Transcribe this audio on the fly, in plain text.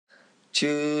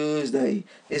Tuesday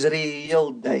is a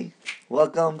real day.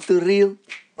 Welcome to real.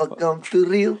 Welcome to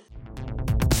real.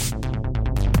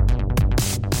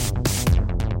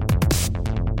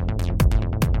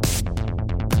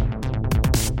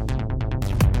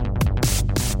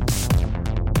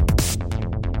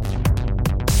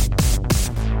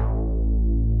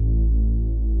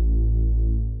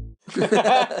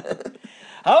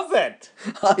 How's that?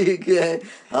 How you good?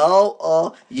 How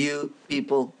are you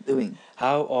people doing?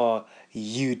 How are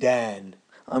you, Dan?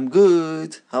 I'm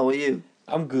good. How are you?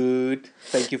 I'm good.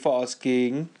 Thank you for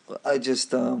asking. I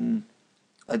just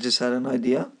had an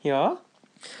idea. Yeah?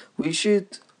 We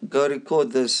should go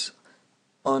record this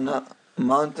on a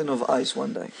mountain of ice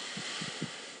one day.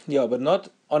 Yeah, but not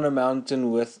on a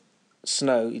mountain with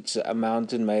snow. It's a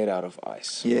mountain made out of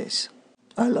ice. Yes,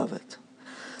 I love it.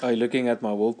 Are you looking at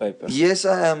my wallpaper? Yes,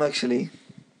 I am actually.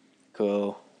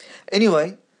 Cool.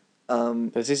 Anyway,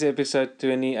 This is episode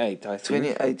 28, I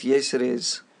think. 28. Yes, it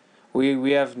is.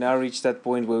 We have now reached that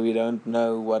point where we don't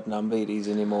know what number it is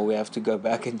anymore. We have to go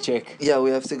back and check. Yeah,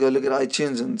 we have to go look at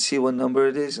iTunes and see what number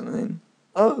it is, and then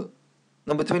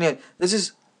number 28. This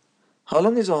is how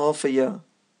long is a half a year?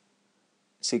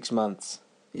 6 months.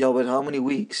 Yeah, but how many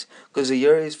weeks? Because a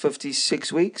year is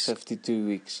 56 weeks. 52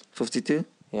 weeks. 52.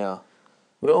 Yeah.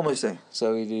 We're almost there.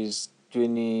 So it is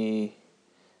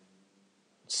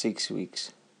 26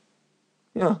 weeks.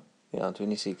 Yeah. Yeah,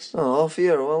 26. Oh, half a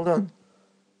year. Well done.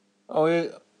 Oh,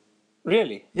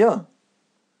 really? Yeah.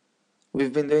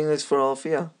 We've been doing this for half a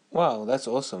year. Wow, that's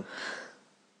awesome.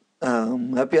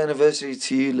 Happy anniversary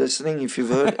to you listening. If you've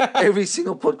heard every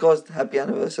single podcast, happy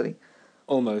anniversary.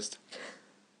 Almost.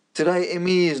 Today,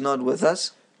 Emmy is not with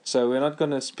us. So we're not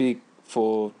going to speak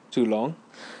for too long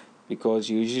because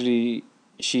usually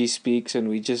she speaks and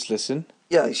we just listen.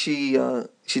 Yeah, she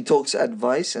talks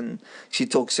advice and she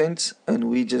talks sense, and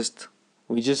we just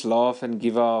laugh and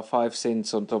give our 5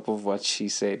 cents on top of what she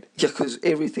said. yeah, because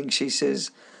everything she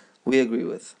says, we agree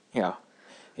with. Yeah.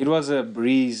 It was a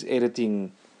breeze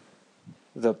editing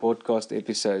the podcast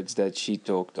episodes that she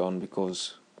talked on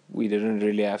because we didn't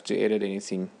really have to edit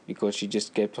anything because she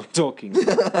just kept on talking.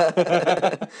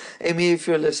 Amy, if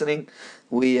you're listening,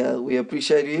 we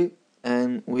appreciate you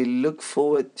and we look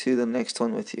forward to the next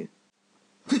one with you.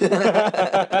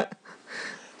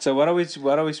 So what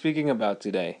are we speaking about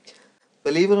today?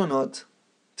 Believe it or not,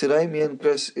 today me and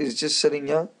Chris is just sitting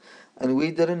here and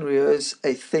we didn't rehearse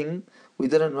a thing. We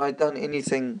didn't write down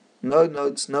anything. No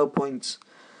notes, no points.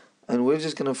 And we're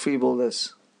just going to freeball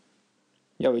this.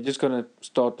 Yeah, we're just going to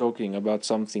start talking about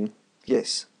something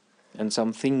Yes, and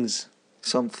some things.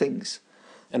 some things.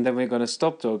 And then we're going to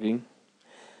stop talking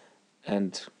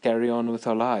and carry on with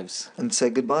our lives. And say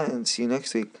goodbye and see you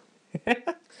next week.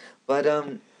 But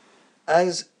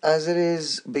as it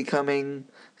is becoming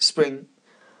spring,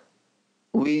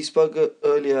 we spoke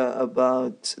earlier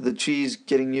about the trees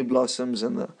getting new blossoms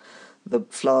and the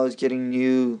flowers getting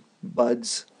new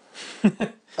buds.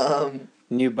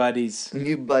 New buddies.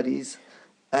 New buddies.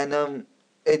 And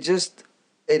it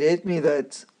hit me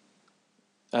that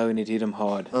Oh, and it hit him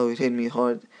hard. it hit me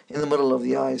hard in the middle of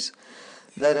the eyes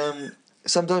that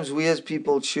sometimes we as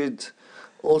people should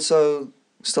also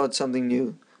start something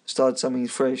new, start something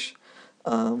fresh,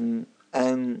 and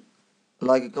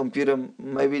like a computer,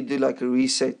 maybe do like a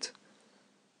reset.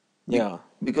 Yeah.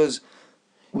 Because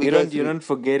You don't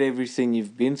forget everything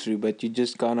you've been through, but you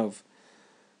just kind of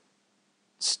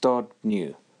start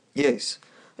new. Yes,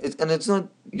 and it's not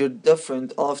you're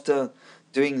different after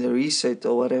doing the reset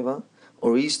or whatever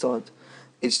or restart.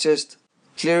 It's just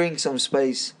clearing some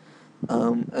space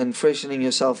and freshening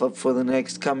yourself up for the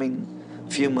next coming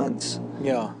few months.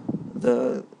 Yeah.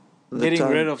 The Getting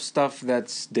time. rid of stuff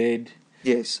that's dead.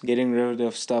 Yes, Getting rid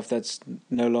of stuff that's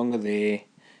no longer there.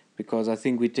 Because I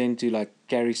think we tend to like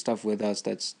carry stuff with us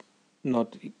that's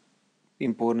not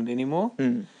important anymore.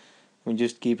 We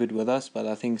just keep it with us, but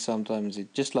I think sometimes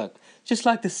it just like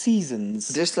the seasons.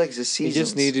 just like the seasons. You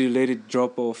just need to let it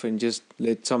drop off and just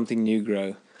let something new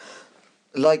grow.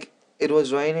 Like it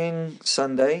was raining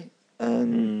Sunday,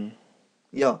 and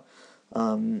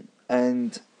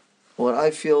and what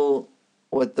I feel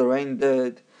what the rain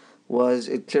did was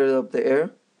it cleared up the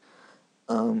air,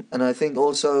 and I think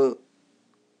also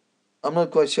I'm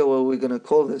not quite sure what we're gonna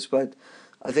call this, but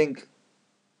I think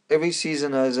every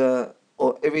season or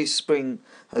every spring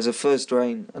has a first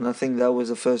rain, and I think that was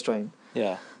the first rain.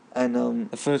 Yeah. And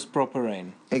The first proper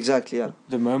rain. exactly, yeah.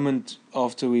 The moment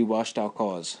after we washed our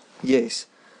cars. Yes.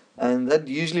 And that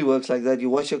usually works like that. You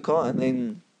wash your car and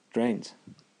then It rains.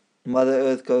 Mother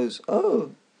Earth goes,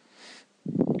 "Oh,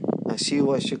 I see you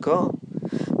washed your car."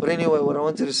 But anyway, what I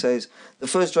wanted to say is the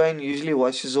first rain usually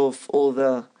washes off all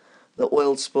the the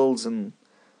oil spills and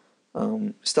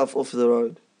stuff off the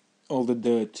road. All the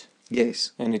dirt.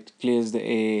 Yes. And it clears the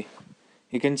air.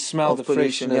 You can smell Of the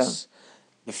pollution,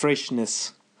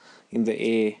 freshness in the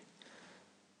air.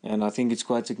 And I think it's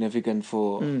quite significant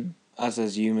for us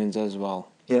as humans as well.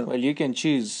 Yeah. Well, you can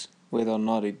choose whether or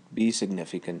not it be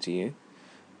significant to you.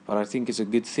 But I think it's a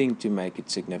good thing to make it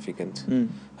significant.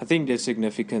 I think there's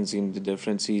significance in the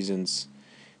different seasons.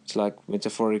 It's like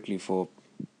metaphorically for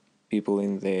people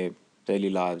in their daily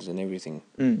lives and everything.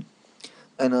 And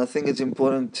I think it's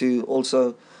important to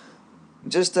also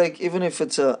just take, even if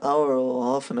it's an hour or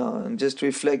half an hour, and just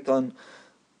reflect on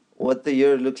what the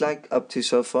year looked like up to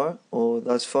so far or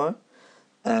thus far,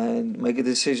 and make a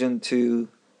decision to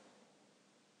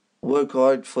work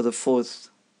hard for the fourth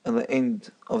and the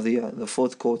end of the year, the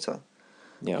fourth quarter.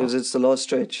 Yeah. Because it's the last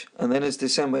stretch. And then it's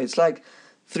December. It's like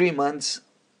 3 months,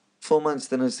 4 months,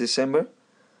 then it's December.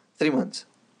 3 months.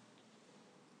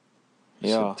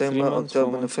 Yeah. September, 3 months,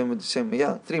 October, 4 months. November, December.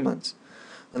 Yeah, 3 months.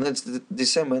 And then it's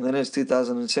December, and then it's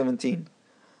 2017.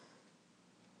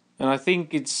 And I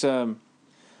think it's the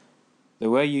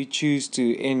way you choose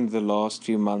to end the last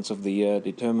few months of the year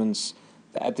determines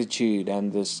the attitude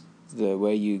and the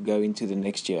way you go into the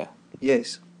next year.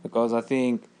 Yes. Because I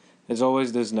think there's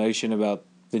always this notion about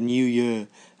the new year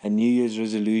and New Year's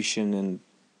resolution and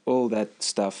all that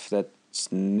stuff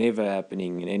that's never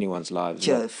happening in anyone's lives.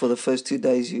 Yeah, for the first 2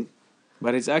 days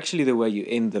But it's actually the way you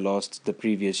end the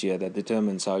previous year that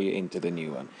determines how you enter the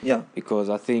new one. Yeah. Because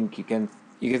I think you can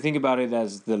think about it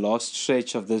as the last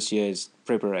stretch of this year is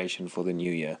preparation for the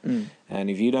new year. And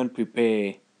if you don't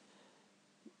prepare,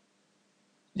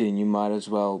 then you might as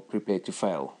well prepare to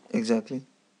fail. Exactly.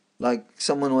 Like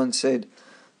someone once said,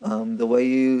 the way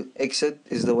you exit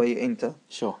is the way you enter.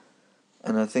 Sure.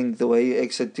 And I think the way you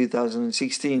exit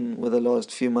 2016 with the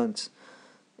last few months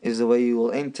is the way you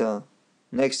will enter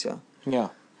next year. Yeah.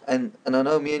 And I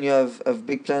know me and you have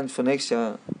big plans for next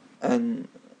year, and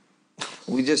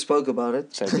we just spoke about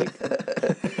it. So big.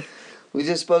 We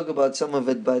just spoke about some of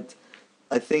it, but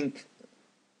I think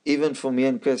even for me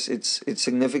and Chris, it's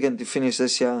significant to finish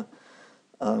this year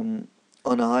on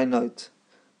a high note,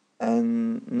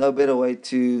 and no better way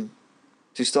to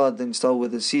start than start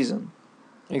with the season.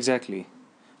 Exactly.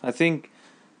 I think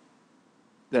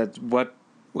that what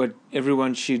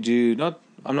everyone should do,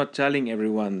 I'm not telling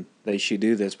everyone they should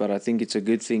do this, but I think it's a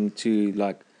good thing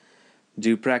to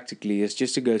do practically, is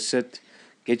just to go sit,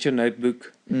 get your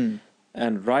notebook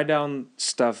and write down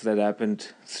stuff that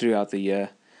happened throughout the year,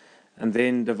 and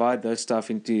then divide those stuff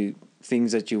into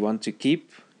things that you want to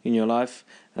keep in your life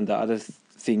and the other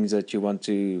things that you want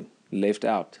to left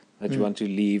out, that you want to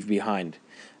leave behind.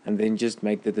 And then just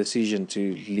make the decision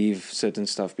to leave certain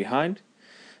stuff behind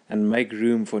and make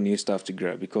room for new stuff to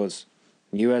grow, because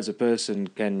you as a person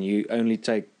you only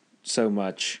take so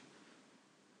much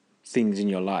things in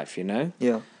your life, you know?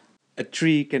 Yeah. A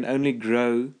tree can only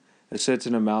grow a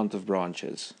certain amount of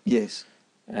branches. Yes.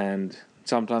 And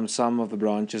sometimes some of the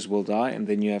branches will die, and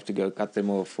then you have to go cut them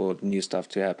off for new stuff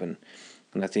to happen.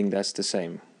 And I think that's the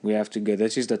same. We have to go,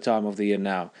 this is the time of the year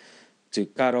now, to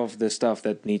cut off the stuff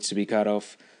that needs to be cut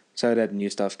off so that new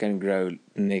stuff can grow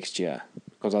next year.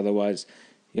 Because otherwise,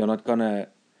 you're not going to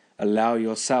allow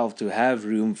yourself to have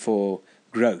room for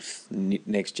growth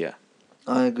next year.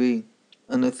 I agree.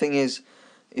 And the thing is,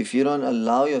 if you don't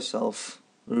allow yourself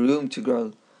room to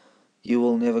grow, you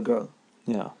will never grow.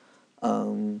 Yeah.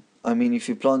 I mean, if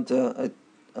you plant a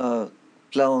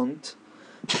plant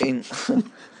in...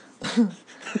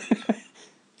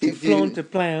 If you plant a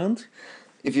plant...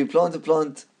 If you plant a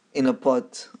plant in a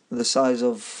pot the size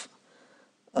of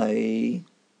a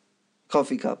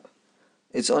coffee cup,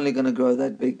 it's only going to grow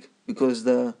that big, because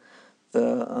the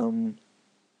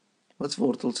what's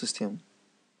wortelsystem?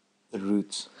 The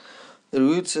roots. The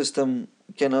root system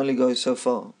can only go so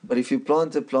far. But if you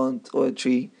plant a plant or a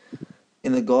tree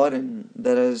in the garden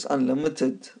that has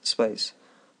unlimited space,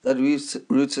 that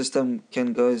root system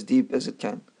can go as deep as it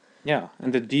can. Yeah,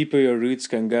 and the deeper your roots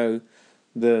can go,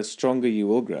 the stronger you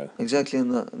will grow. Exactly,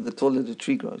 and the taller the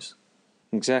tree grows.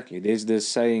 Exactly. There's this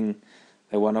saying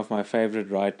that one of my favorite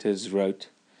writers wrote,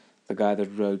 the guy that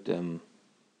wrote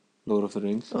Lord of the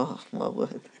Rings. Oh, my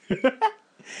word.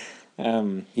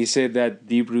 He said that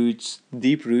deep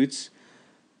roots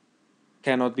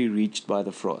cannot be reached by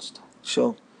the frost.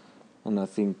 Sure. And I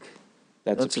think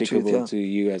that's the applicable truth, yeah. to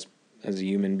you as a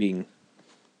human being.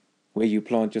 Where you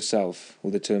plant yourself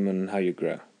will determine how you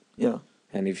grow. Yeah.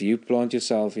 And if you plant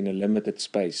yourself in a limited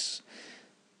space,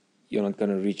 you're not going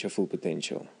to reach your full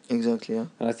potential. Exactly, yeah.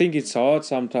 And I think it's hard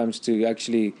sometimes to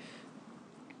actually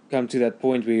come to that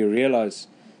point where you realize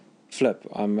flip.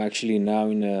 I'm actually now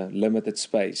in a limited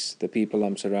space. The people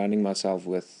I'm surrounding myself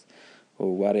with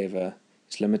or whatever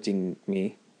is limiting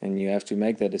me, and you have to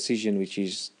make that decision, which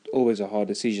is always a hard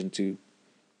decision, to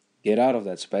get out of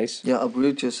that space. Yeah,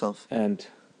 uproot yourself. And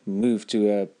move to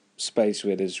a space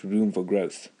where there's room for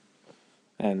growth.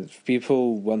 And if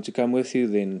people want to come with you,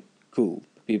 then cool.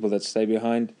 People that stay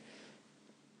behind,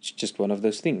 it's just one of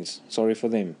those things. Sorry for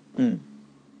them.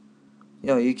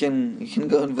 Yeah, you can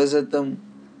go and visit them.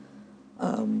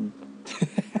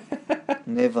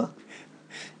 Never.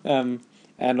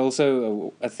 And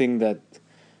also a thing that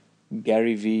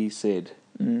Gary Vee said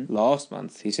last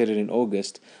month. He said it in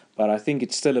August, but I think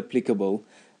it's still applicable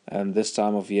this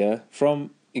time of year.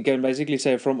 You can basically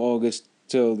say from August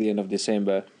till the end of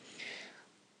December.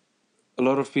 A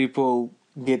lot of people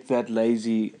get that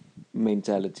lazy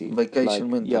mentality.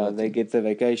 Mentality. Yeah, they get the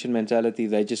vacation mentality.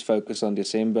 They just focus on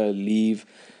December, leave,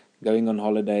 going on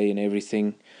holiday and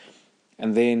everything.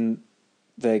 And then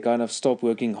they kind of stop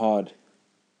working hard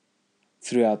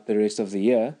throughout the rest of the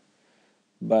year.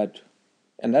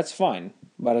 And that's fine.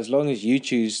 But as long as you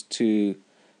choose to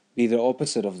be the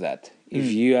opposite of that,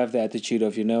 if you have the attitude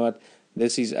of, you know what,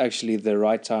 this is actually the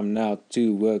right time now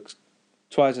to work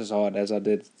twice as hard as I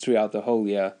did throughout the whole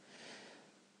year,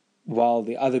 while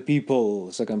the other people,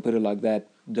 so I can put it like that,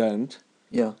 don't,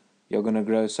 yeah, you're going to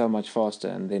grow so much faster,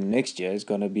 and then next year is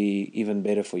going to be even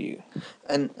better for you.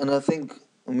 And I think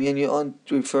me and you aren't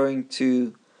referring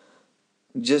to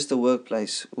just the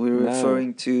workplace. We're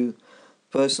referring to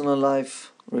personal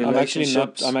life,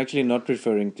 relationships. I'm actually not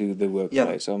referring to the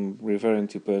workplace. Yeah. I'm referring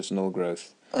to personal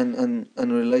growth. And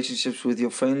relationships with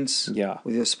your friends,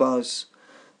 with your spouse,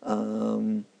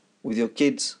 with your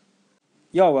kids.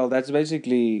 Yeah, well, that's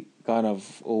basically kind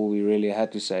of all we really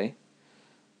had to say.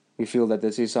 We feel that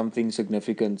this is something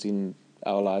significant in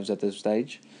our lives at this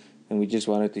stage, and we just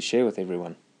wanted to share with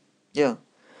everyone. Yeah.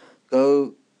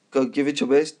 Go give it your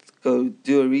best. Go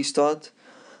do a restart.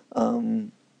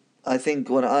 I think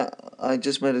what I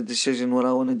just made a decision. What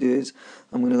I want to do is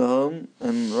I'm going to go home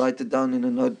and write it down in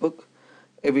a notebook.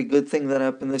 Every good thing that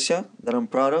happened this year that I'm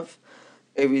proud of.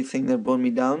 Everything that brought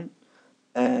me down.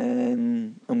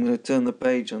 And I'm going to turn the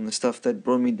page on the stuff that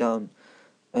brought me down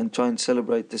and try and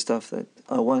celebrate the stuff that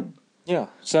I won. Yeah,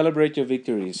 celebrate your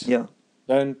victories. Yeah.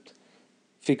 Don't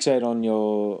fixate on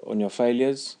your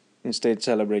failures. Instead,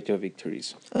 celebrate your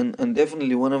victories. And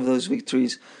definitely one of those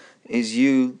victories is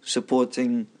you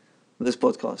supporting this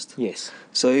podcast. Yes.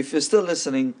 So if you're still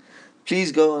listening,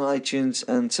 please go on iTunes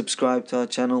and subscribe to our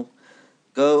channel.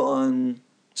 Go on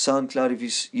SoundCloud if you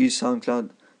use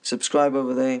SoundCloud. Subscribe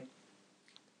over there.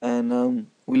 And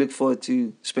we look forward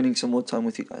to spending some more time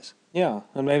with you guys. Yeah,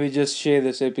 and maybe just share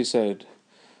this episode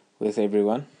with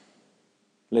everyone.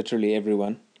 Literally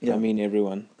everyone. Yeah. I mean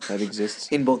everyone that exists.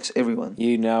 Inbox everyone.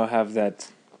 You now have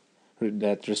that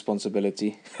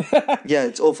responsibility. Yeah,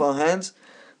 it's off our hands.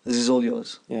 This is all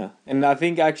yours. Yeah, and I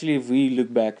think actually if we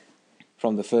look back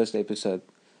from the first episode,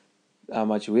 how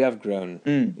much we have grown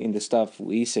in the stuff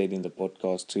we said in the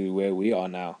podcast to where we are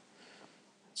now.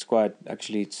 It's quite,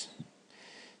 actually, it's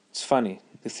funny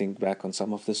to think back on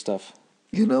some of the stuff.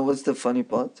 You know what's the funny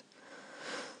part?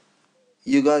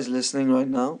 You guys listening right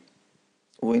now,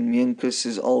 when me and Chris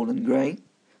is old and grey,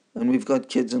 and we've got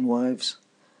kids and wives,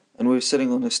 and we're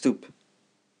sitting on a stoop,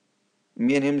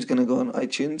 me and him's going to go on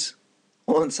iTunes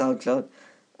or on SoundCloud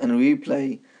and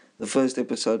replay the first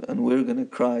episode, and we're going to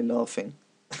cry laughing.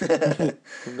 We're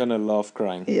going to laugh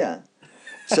crying. Yeah.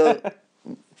 So,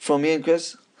 from me and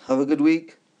Chris, have a good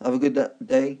week, have a good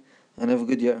day, and have a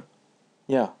good year.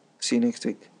 Yeah. See you next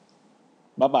week.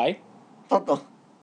 Bye-bye. Tata.